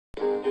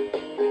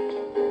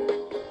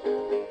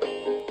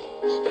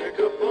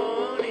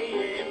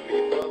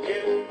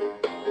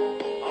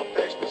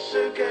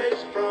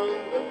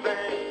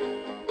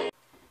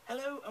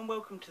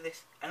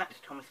this, an Actor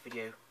Thomas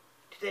video.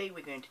 Today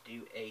we're going to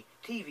do a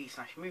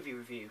TV/movie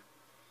review.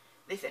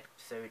 This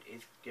episode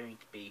is going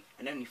to be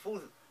an Only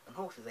Fools and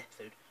Horses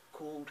episode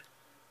called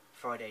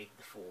Friday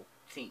the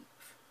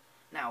 14th.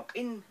 Now,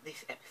 in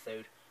this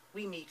episode,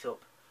 we meet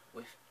up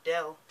with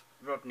Del,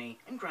 Rodney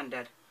and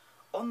Grandad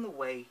on the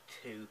way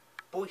to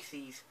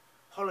Boise's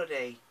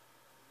holiday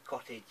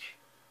cottage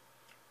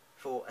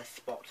for a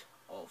spot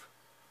of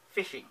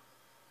fishing.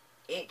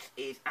 It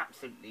is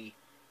absolutely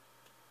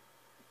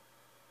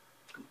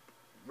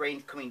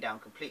rain's coming down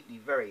completely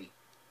very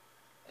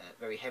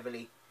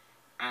heavily,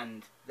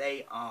 and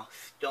they are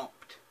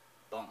stopped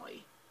by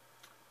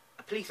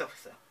a police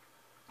officer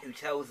who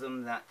tells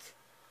them that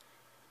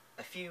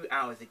a few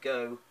hours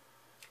ago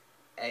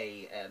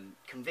a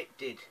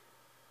convicted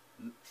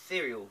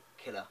serial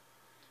killer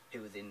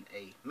who was in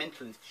a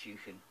mental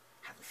institution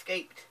has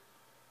escaped,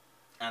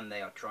 and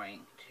they are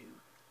trying to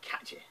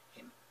capture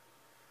him.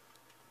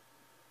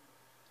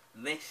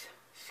 This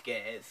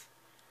scares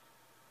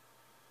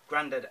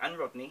Grandad and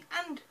Rodney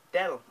and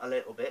Del a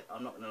little bit,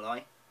 I'm not going to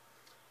lie,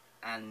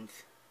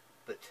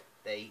 but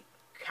they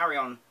carry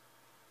on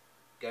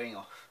going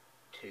off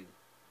to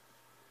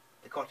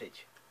the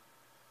cottage.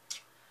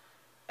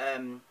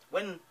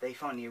 When they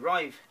finally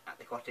arrive at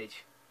the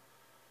cottage,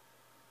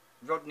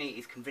 Rodney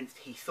is convinced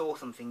he saw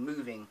something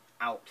moving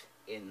out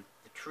in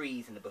the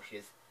trees and the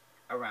bushes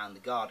around the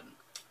garden.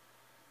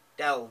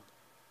 Del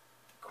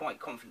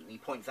quite confidently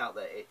points out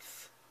that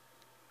it's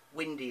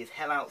windy as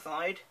hell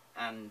outside,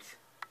 and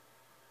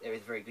there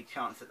is a very good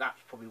chance that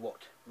that's probably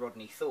what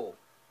Rodney saw.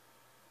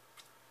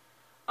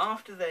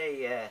 After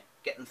they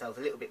get themselves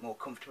a little bit more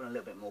comfortable and a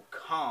little bit more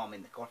calm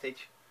in the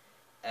cottage,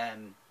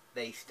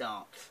 they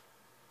start,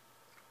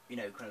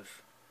 kind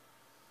of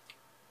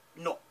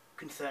not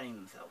concerning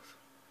themselves.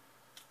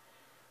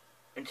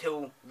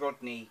 Until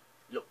Rodney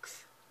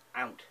looks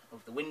out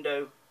of the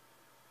window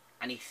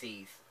and he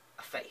sees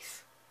a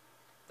face.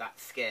 That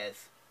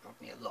scares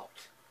Rodney a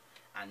lot,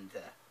 and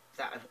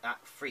that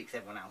freaks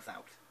everyone else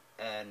out.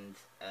 And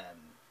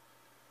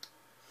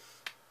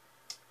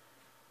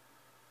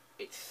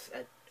it's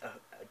a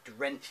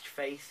drenched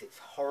face. It's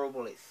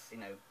horrible. It's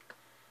and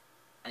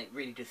it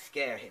really does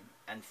scare him.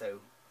 And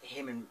so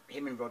him and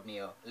Rodney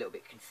are a little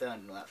bit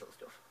concerned and all that sort of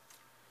stuff.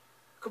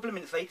 A couple of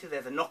minutes later,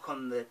 there's a knock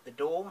on the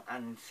door,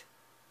 and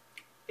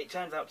it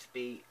turns out to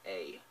be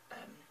an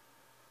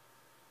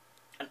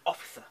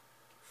officer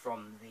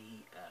from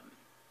the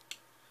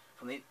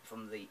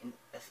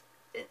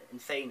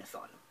insane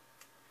asylum.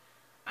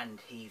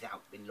 And he's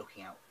been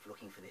looking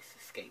for this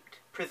escaped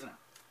prisoner.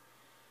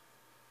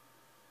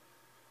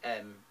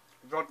 Del and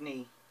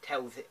Rodney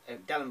tell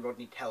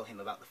him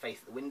about the face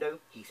at the window.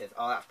 He says,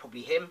 "Oh, that's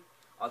probably him.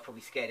 I've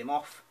probably scared him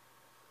off.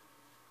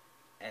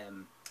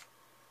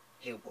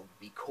 He'll probably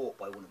be caught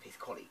by one of his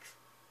colleagues."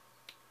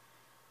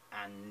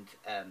 And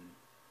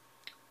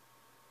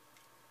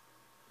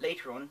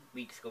later on,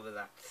 we discover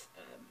that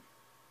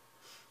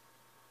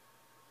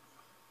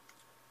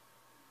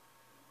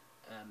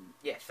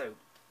so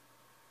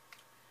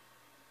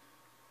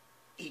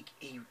he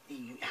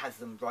has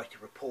them write a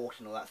report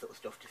and all that sort of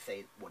stuff to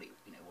say what it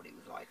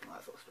was like and all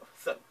that sort of stuff.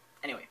 So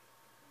anyway,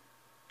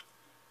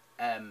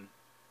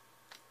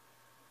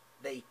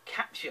 they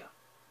capture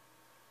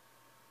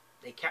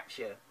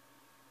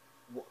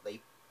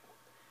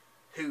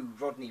who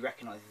Rodney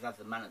recognises as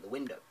the man at the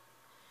window,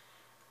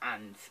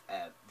 and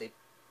the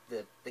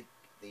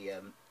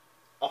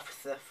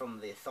officer from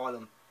the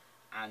asylum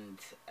and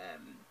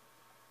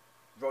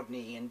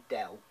Rodney and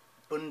Del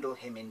bundle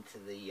him into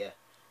the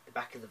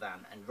back of the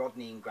van, and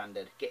Rodney and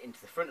Grandad get into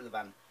the front of the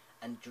van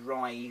and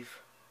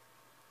drive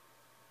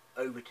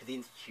over to the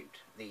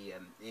institute, the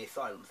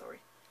asylum,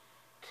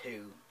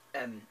 to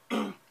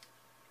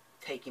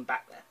take him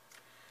back there,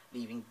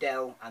 leaving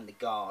Del and the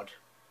guard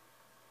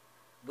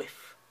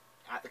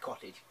at the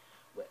cottage,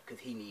 because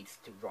he needs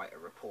to write a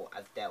report,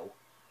 as Del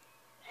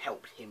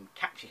helped him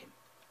capture him.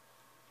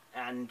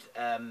 And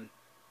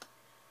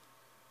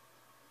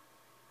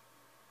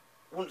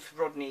once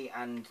Rodney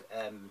and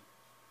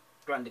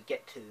Grandad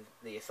get to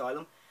the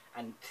asylum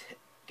and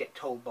get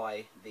told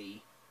by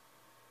the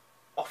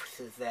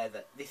officers there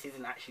that this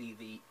isn't actually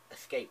the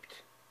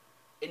escaped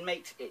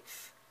inmate,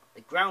 it's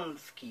the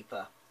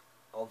groundskeeper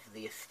of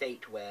the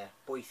estate where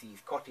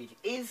Boise's cottage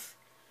is,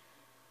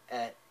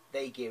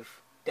 they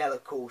give Del a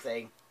call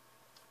saying,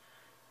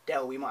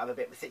 "Del, we might have a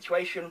bit of a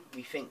situation.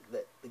 We think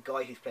that the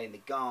guy who's playing the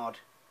guard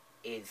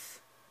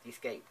is the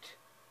escaped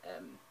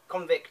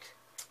convict.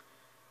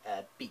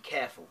 Be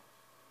careful."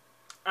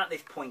 At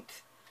this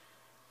point,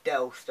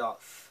 Del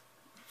starts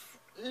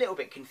a little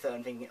bit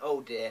concerned, thinking,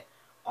 "Oh dear,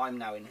 I'm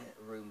now in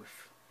a room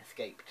with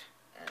escaped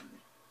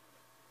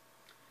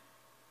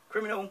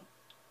criminal.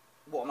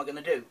 What am I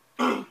going to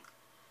do?"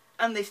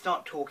 And they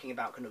start talking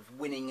about kind of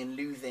winning and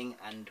losing,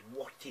 and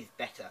what is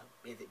better.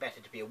 Is it better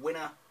to be a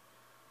winner,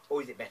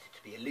 or is it better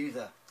to be a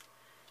loser?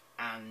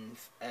 And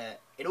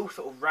it all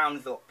sort of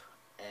rounds up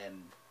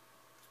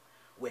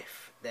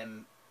with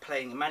them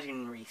playing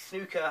imaginary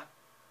snooker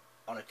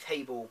on a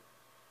table,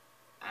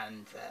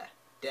 and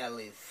Del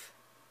is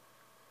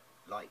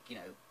like, you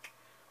know,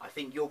 I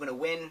think you're going to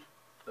win,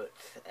 but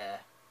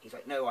he's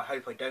like, no, I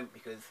hope I don't,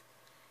 because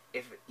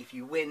if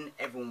you win,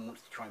 everyone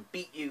wants to try and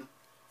beat you,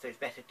 so it's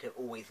better to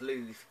always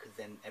lose, because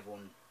then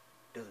everyone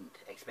doesn't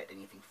expect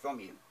anything from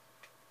you.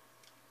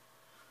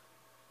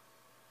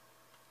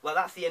 Well,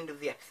 that's the end of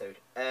the episode.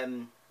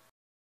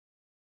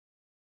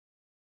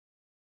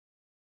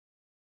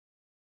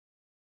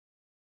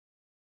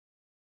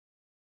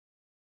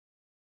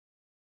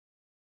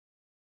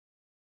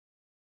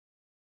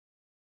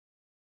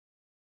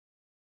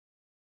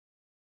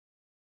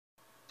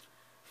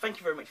 Thank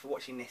you very much for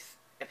watching this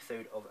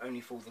episode of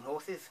Only Fools and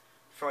Horses,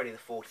 Friday the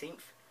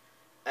 14th.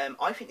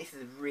 I think this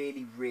is a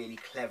really, really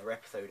clever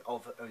episode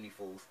of Only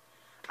Fools,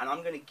 and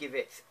I'm going to give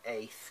it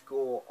a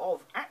score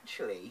of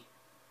actually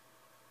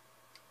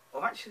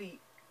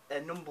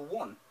number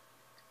 1,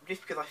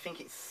 just because I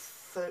think it's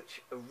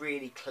such a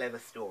really clever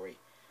story,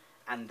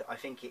 and I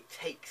think it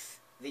takes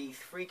these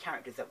 3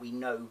 characters that we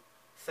know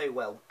so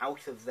well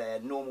out of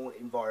their normal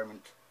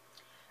environment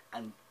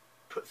and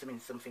puts them in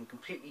something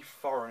completely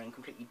foreign and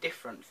completely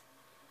different,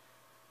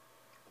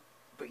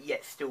 but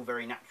yet still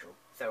very natural.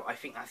 So I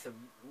think that's a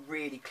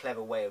really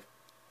clever way of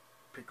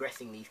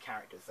progressing these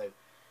characters, so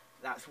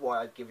that's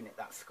why I've given it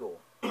that score.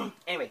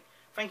 Anyway,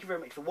 thank you very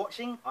much for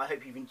watching. I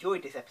hope you've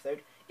enjoyed this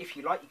episode. If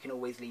you like, you can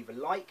always leave a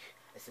like,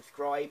 a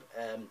subscribe.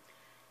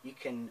 You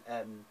can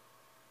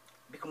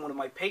become one of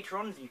my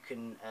patrons. You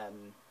can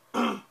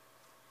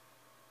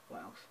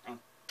what else?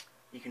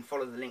 You can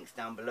follow the links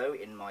down below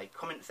in my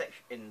comment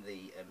section, in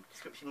the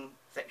description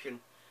section.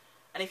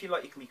 And if you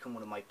like, you can become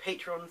one of my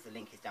patrons. The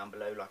link is down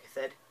below, like I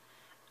said.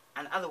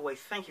 And as always,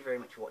 thank you very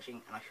much for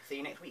watching, and I shall see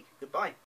you next week. Goodbye.